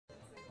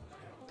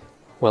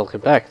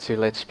Welcome back to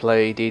Let's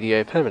Play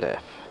DDO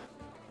Permadeath.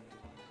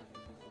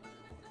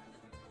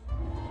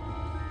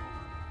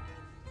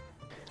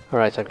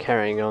 Alright, I'm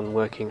carrying on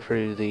working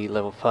through the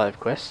level 5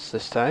 quests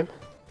this time.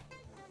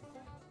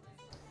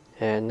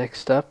 And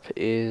next up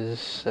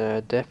is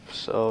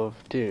Depths of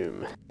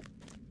Doom.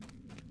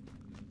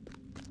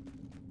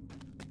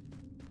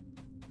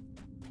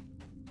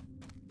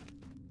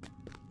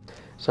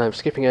 So I'm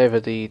skipping over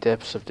the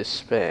Depths of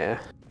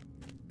Despair,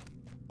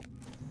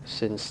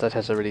 since that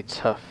has a really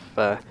tough,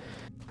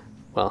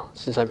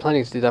 since I'm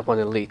planning to do that one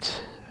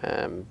Elite,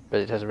 but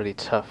it has a really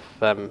tough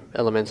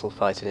elemental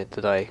fight in it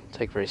that I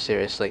take very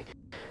seriously.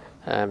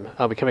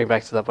 I'll be coming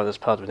back to that one as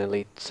part of an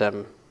Elite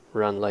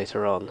run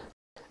later on.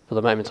 For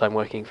the moment I'm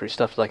working through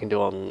stuff that I can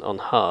do on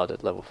hard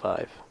at level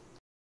 5.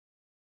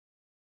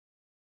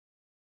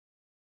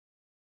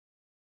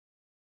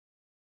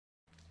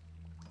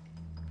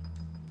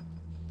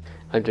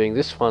 I'm doing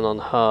this one on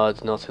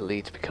hard, not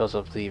Elite, because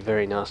of the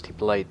very nasty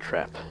blade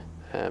trap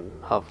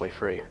halfway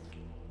through.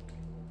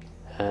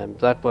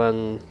 That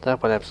one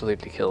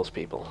absolutely kills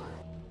people.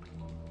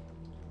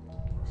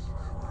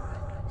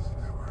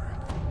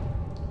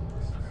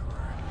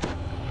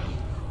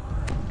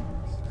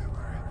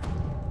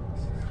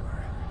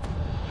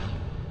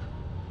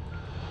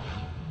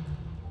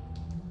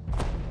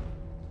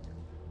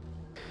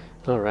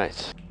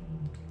 Alright.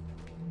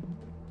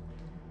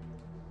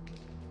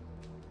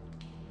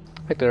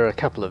 I think there are a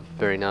couple of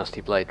very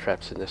nasty blade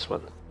traps in this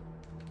one.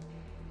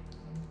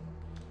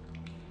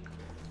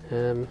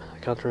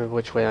 I can't remember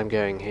which way I'm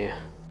going here.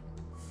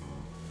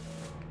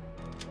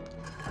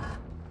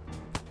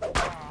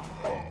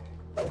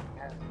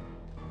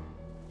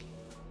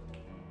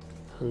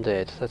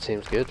 Undead, that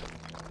seems good.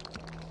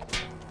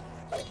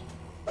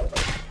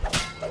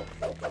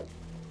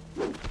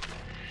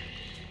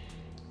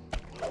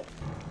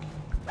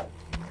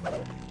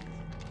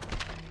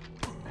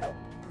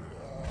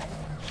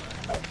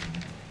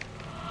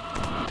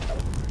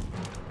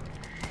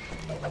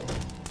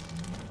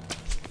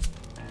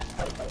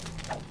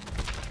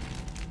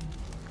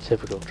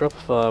 Typical, drop a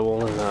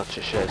firewall and an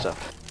archer shows up.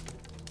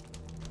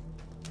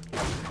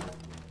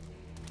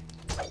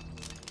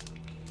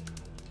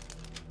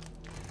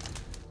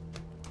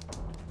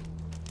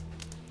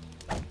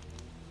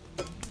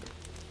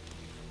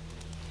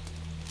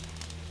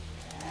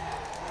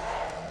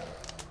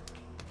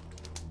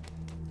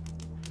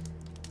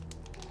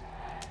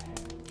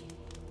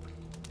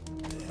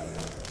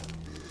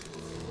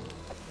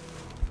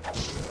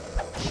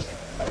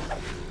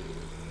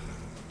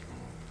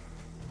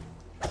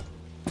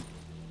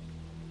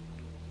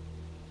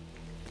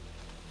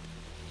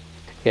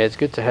 Yeah, it's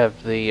good to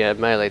have the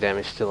melee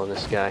damage still on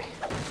this guy.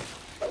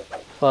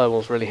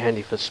 Firewall's really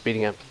handy for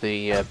speeding up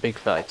the big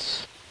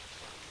fights,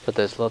 but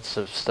there's lots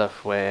of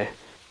stuff where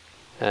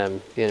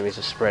the enemies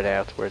are spread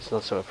out where it's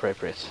not so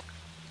appropriate.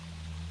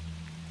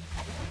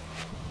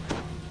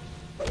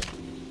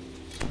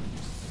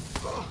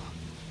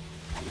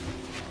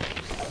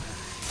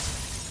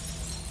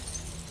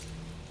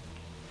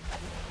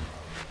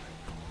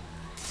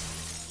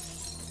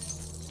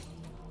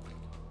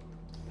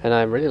 And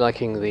I'm really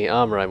liking the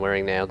armor I'm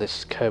wearing now,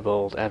 this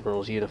Kobold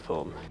Admiral's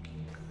uniform.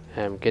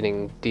 I'm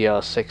getting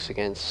DR6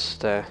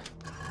 against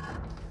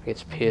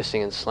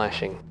piercing and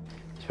slashing.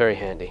 It's very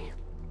handy.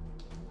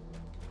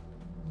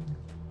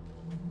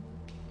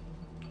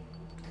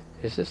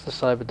 Is this the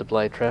side with the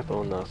blade trap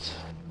or not?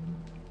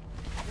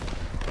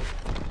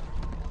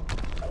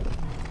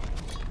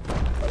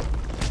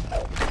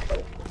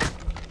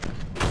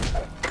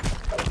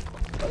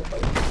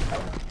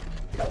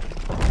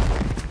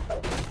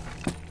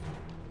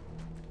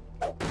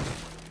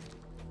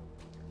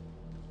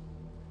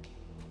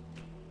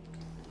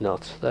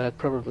 Not. That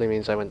probably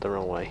means I went the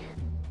wrong way.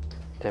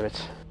 Damn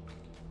it.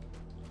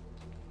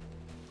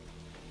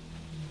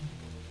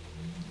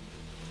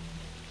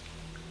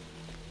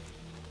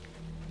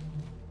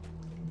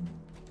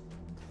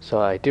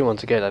 So I do want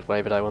to go that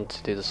way, but I want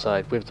to do the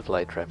side with the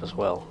blade trap as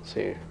well,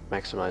 to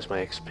maximize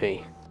my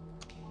XP.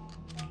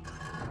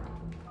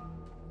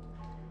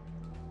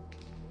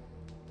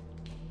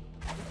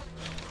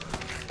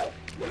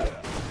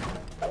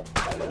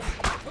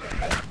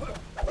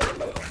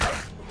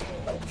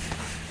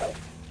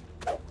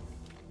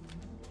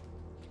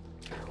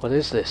 What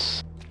is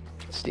this?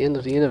 It's the end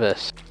of the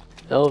universe.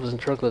 Elves and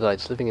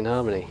troglodytes living in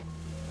harmony.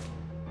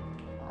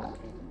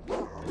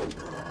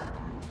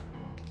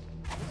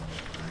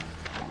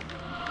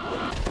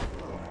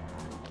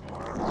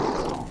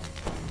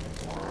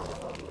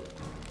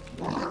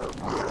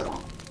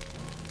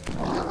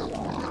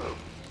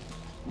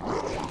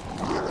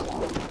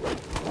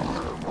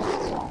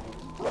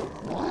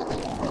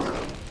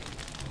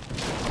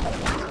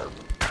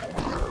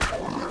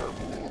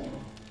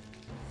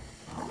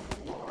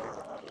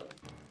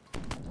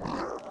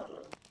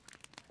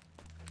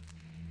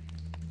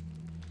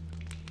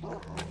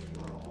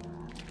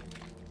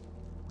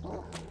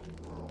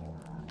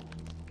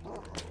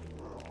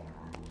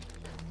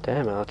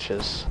 Damn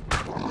archers.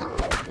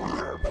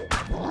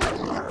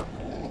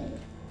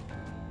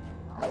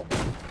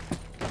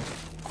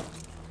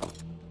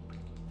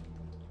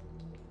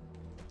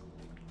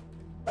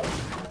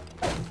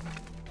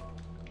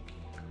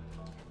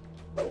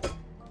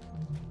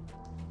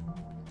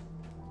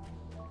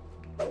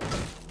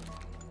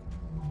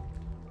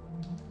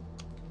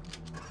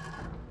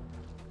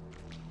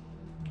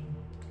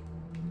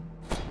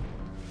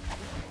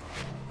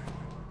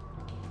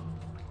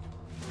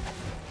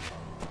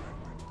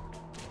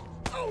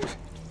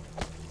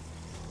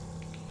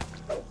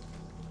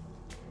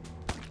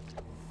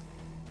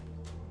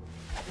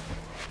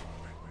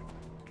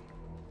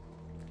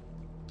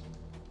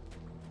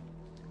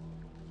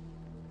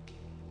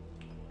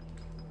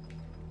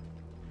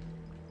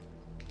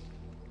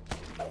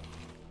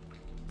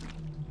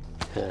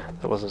 Yeah,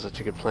 that wasn't such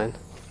a good plan.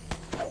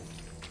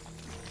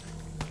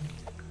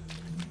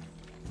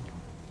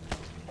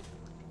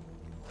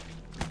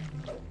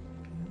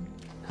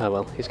 Oh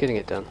well, he's getting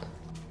it done.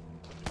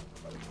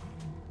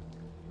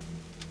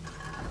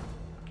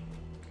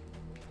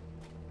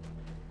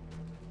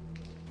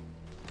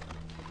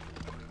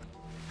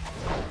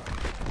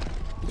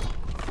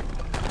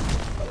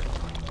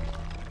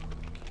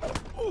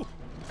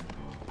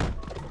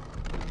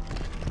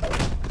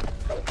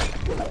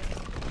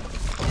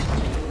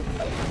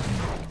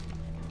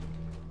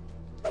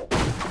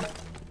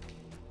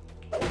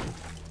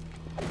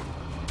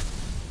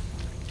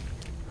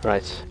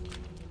 Right.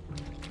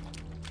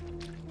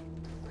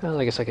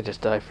 Well, I guess I could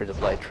just dive through the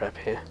blade trap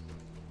here.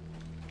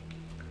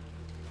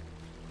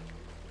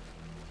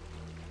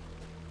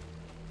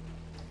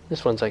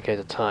 This one's okay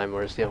to time,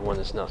 whereas the other one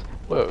is not.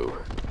 Whoa.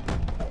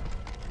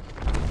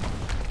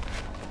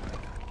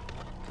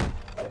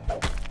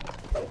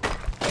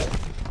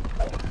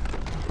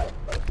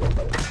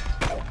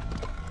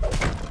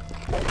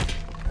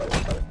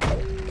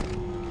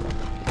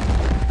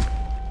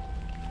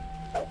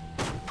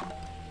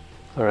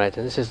 Alright,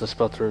 and this is the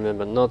spot to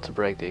remember not to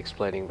break the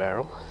exploding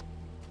barrel.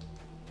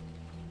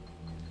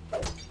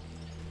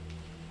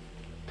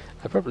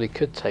 I probably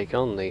could take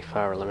on the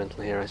fire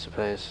elemental here, I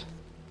suppose.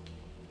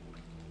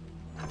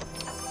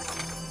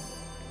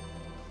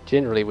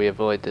 Generally we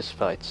avoid this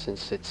fight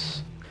since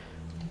it's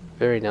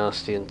very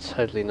nasty and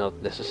totally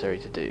not necessary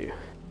to do.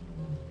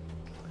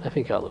 I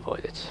think I'll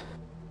avoid it.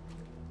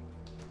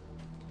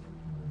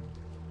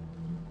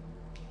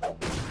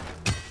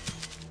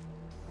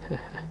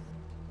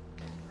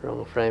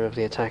 Wrong frame of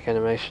the attack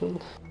animation.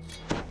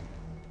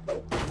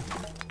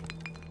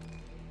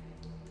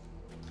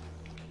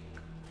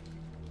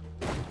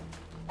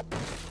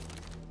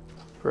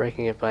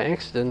 Breaking it by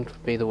accident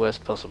would be the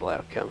worst possible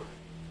outcome.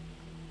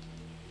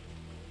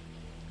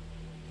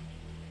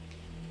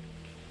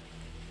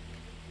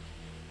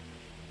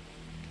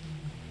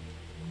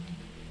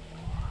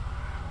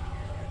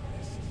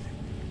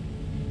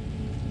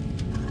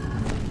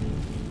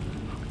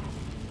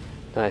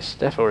 Nice,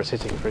 Death Aura is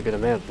hitting for a good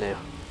amount now.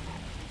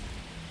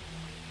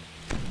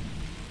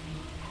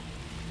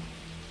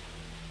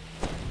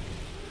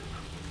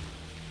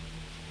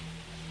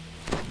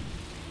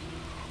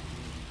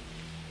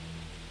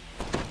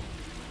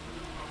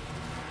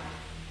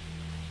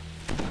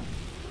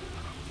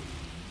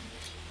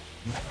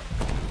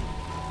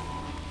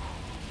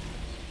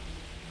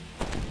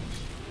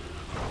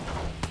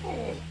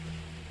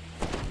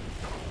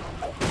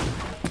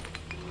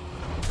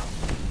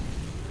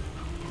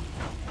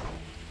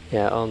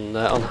 Yeah,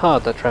 on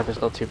hard that trap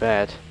is not too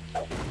bad.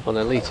 On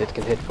elite it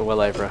can hit for well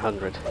over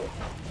 100.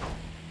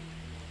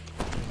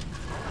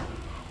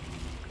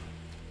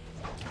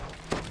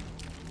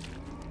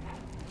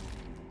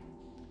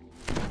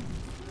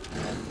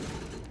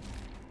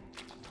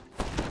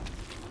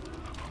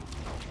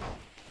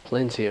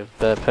 Plenty of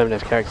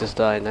Permadeath characters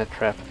die in that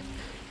trap.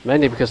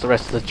 Mainly because the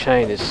rest of the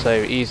chain is so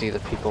easy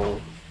that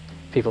people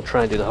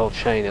try and do the whole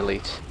chain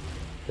elite.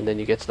 And then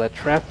you get to that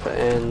trap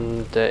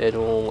and it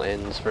all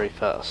ends very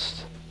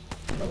fast.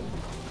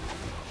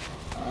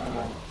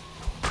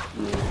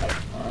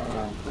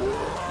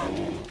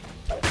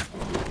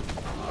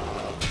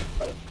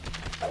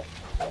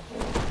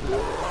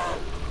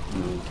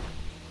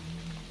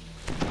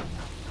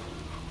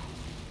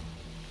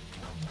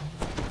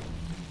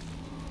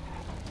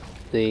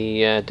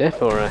 The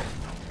Death Aura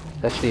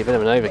is actually a bit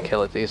of an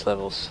overkill at these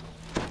levels,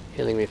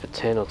 healing me for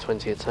 10 or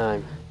 20 a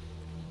time.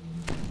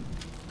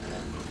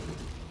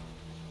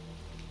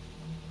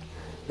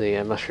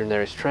 The mushroom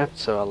there is trapped,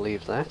 so I'll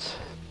leave that.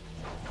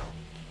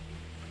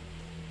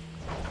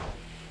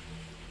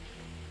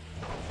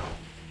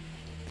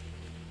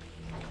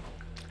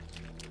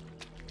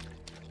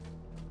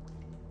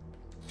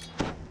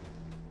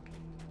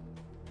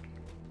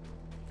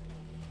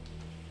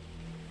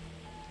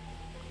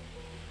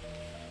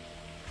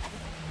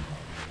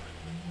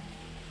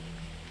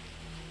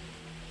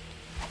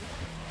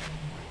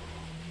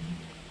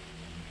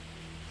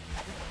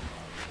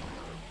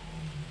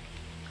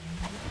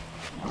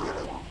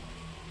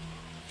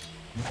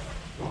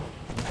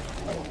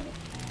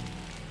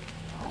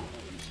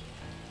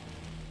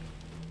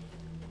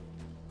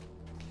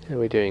 And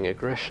we're doing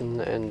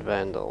aggression and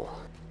vandal.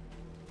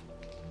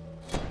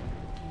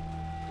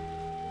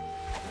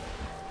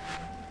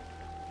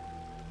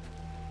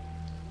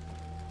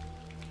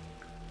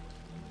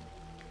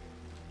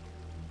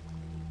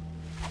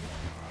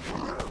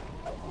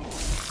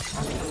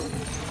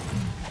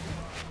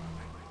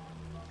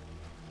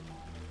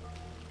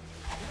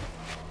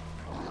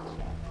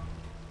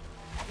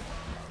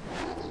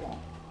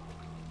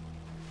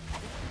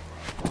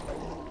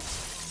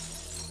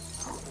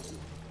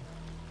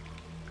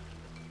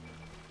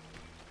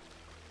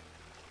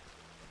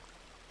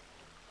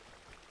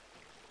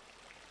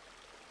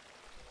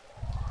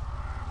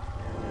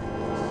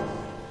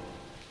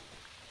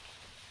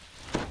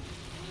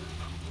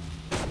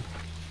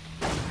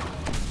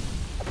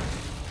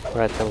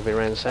 Right, that will be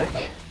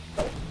ransack.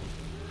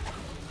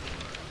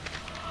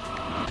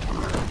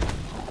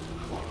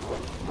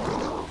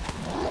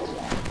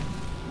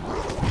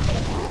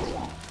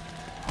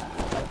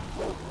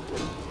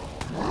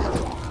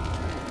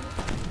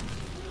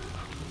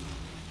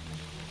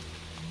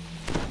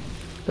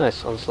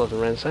 Nice, onslaught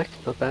and ransack,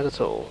 not bad at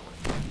all.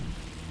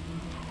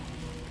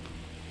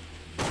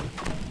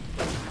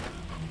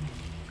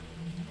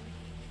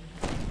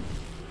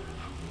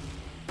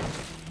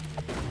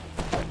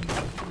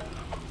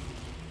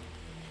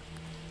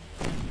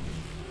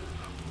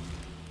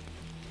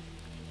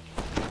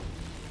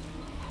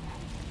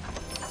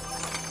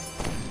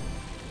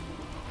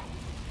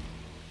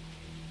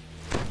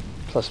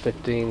 Plus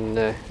 15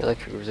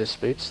 electric resist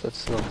boots,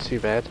 that's not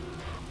too bad.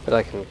 But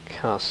I can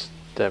cast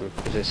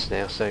resist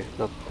now, so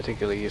not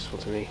particularly useful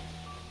to me.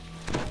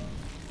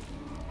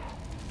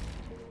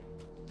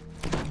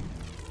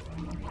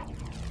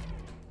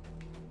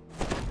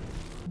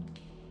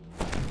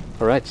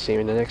 Alright, see you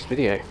in the next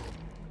video.